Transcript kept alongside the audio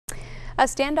A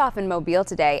standoff in Mobile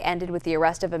today ended with the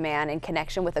arrest of a man in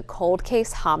connection with a cold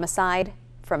case homicide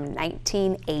from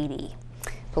 1980.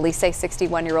 Police say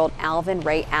 61-year-old Alvin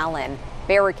Ray Allen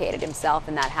barricaded himself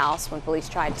in that house when police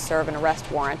tried to serve an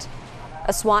arrest warrant.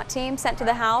 A SWAT team sent to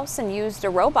the house and used a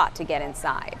robot to get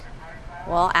inside.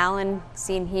 Well, Allen,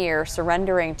 seen here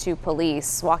surrendering to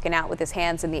police, walking out with his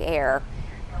hands in the air.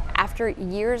 After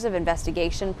years of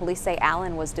investigation, police say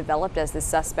Allen was developed as the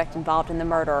suspect involved in the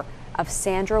murder of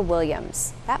Sandra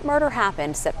Williams. That murder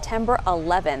happened September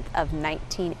 11th of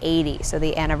 1980, so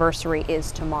the anniversary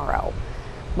is tomorrow.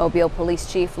 Mobile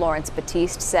Police Chief Lawrence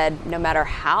Batiste said no matter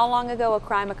how long ago a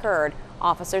crime occurred,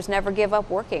 officers never give up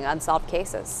working unsolved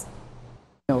cases.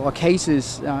 Our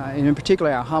cases, and in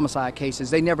particular our homicide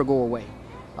cases, they never go away.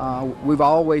 We've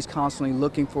always constantly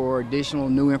looking for additional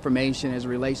new information as it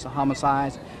relates to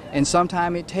homicides, and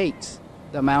sometimes it takes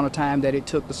the amount of time that it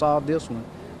took to solve this one.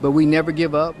 But we never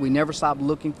give up. We never stop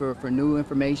looking for new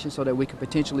information so that we can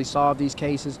potentially solve these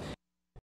cases.